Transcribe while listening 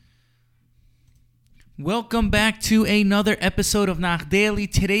Welcome back to another episode of Nach Daily.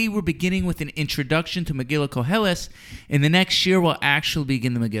 Today we're beginning with an introduction to Megillah Koheles. In the next year we'll actually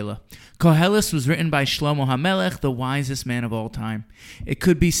begin the Megillah. Koheles was written by Shlomo HaMelech, the wisest man of all time. It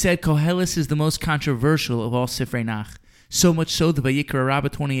could be said Koheles is the most controversial of all Sifrei Nach. So much so that Vayikra Rabbah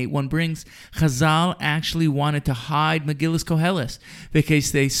 28:1 brings, Chazal actually wanted to hide Megillah's Koheles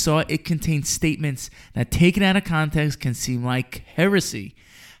because they saw it contained statements that taken out of context can seem like heresy.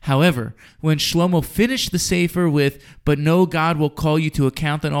 However, when Shlomo finished the Sefer with, "But no, God will call you to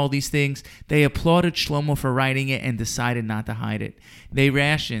account on all these things," they applauded Shlomo for writing it and decided not to hide it. They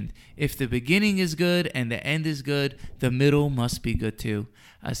rationed, if the beginning is good and the end is good, the middle must be good too.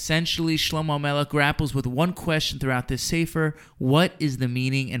 Essentially, Shlomo HaMelech grapples with one question throughout this Sefer: what is the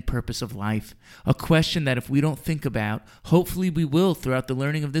meaning and purpose of life? A question that if we don't think about, hopefully we will throughout the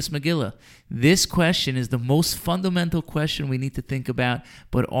learning of this Megillah. This question is the most fundamental question we need to think about,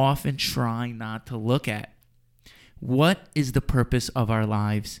 but often try not to look at. What is the purpose of our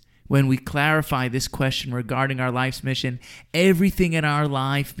lives? When we clarify this question regarding our life's mission, everything in our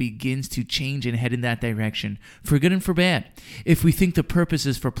life begins to change and head in that direction, for good and for bad. If we think the purpose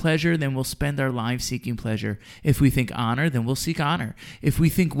is for pleasure, then we'll spend our lives seeking pleasure. If we think honor, then we'll seek honor. If we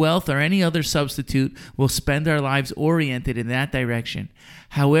think wealth or any other substitute, we'll spend our lives oriented in that direction.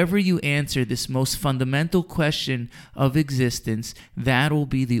 However you answer this most fundamental question of existence, that will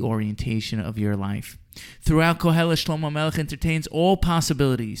be the orientation of your life. Throughout Koheles, Shlomo HaMelech entertains all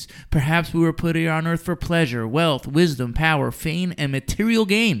possibilities. Perhaps we were put here on earth for pleasure, wealth, wisdom, power, fame, and material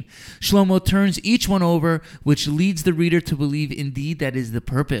gain. Shlomo turns each one over, which leads the reader to believe indeed that is the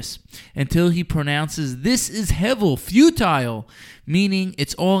purpose, until he pronounces, "This is hevel, futile," meaning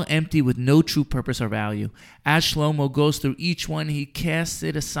it's all empty with no true purpose or value. As Shlomo goes through each one, he casts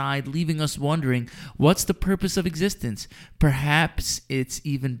it aside, leaving us wondering, what's the purpose of existence? Perhaps it's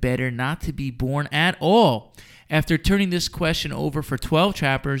even better not to be born at all. After turning this question over for 12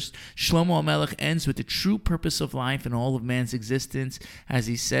 chapters, Shlomo HaMelech ends with the true purpose of life and all of man's existence, as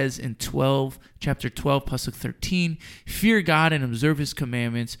he says in chapter 12, Pasuk 13, "Fear God and observe his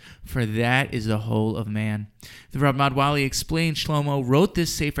commandments, for that is the whole of man." The Rav Madwali explained Shlomo wrote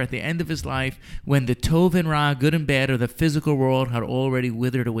this Sefer at the end of his life when the Tov and Ra, good and bad, of the physical world had already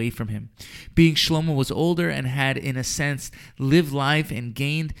withered away from him. Being Shlomo was older and had, in a sense, lived life and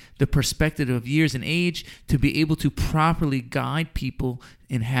gained the perspective of years and age to be able to properly guide people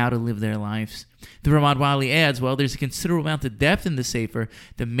in how to live their lives. The Rav Madwali adds, while there's a considerable amount of depth in the Sefer,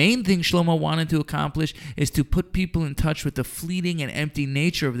 the main thing Shlomo wanted to accomplish is to put people in touch with the fleeting and empty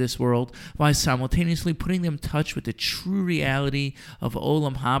nature of this world, while simultaneously putting them in touch with the true reality of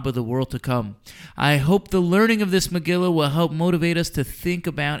Olam Haba, the world to come. I hope the learning of this Megillah will help motivate us to think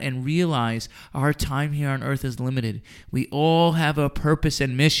about and realize our time here on earth is limited. We all have a purpose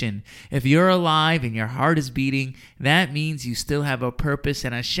and mission. If you're alive and your heart is beating, that means you still have a purpose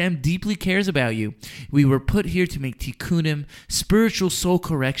and Hashem deeply cares about you. We were put here to make tikkunim, spiritual soul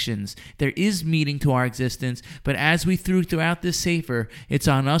corrections. There is meaning to our existence, but as we throughout this Sefer, it's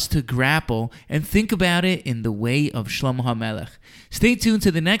on us to grapple and think about it in the way of Shlomo HaMelech. Stay tuned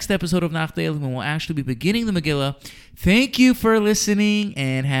to the next episode of Nach Daily when we'll actually be beginning the Megillah. Thank you for listening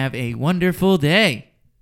and have a wonderful day.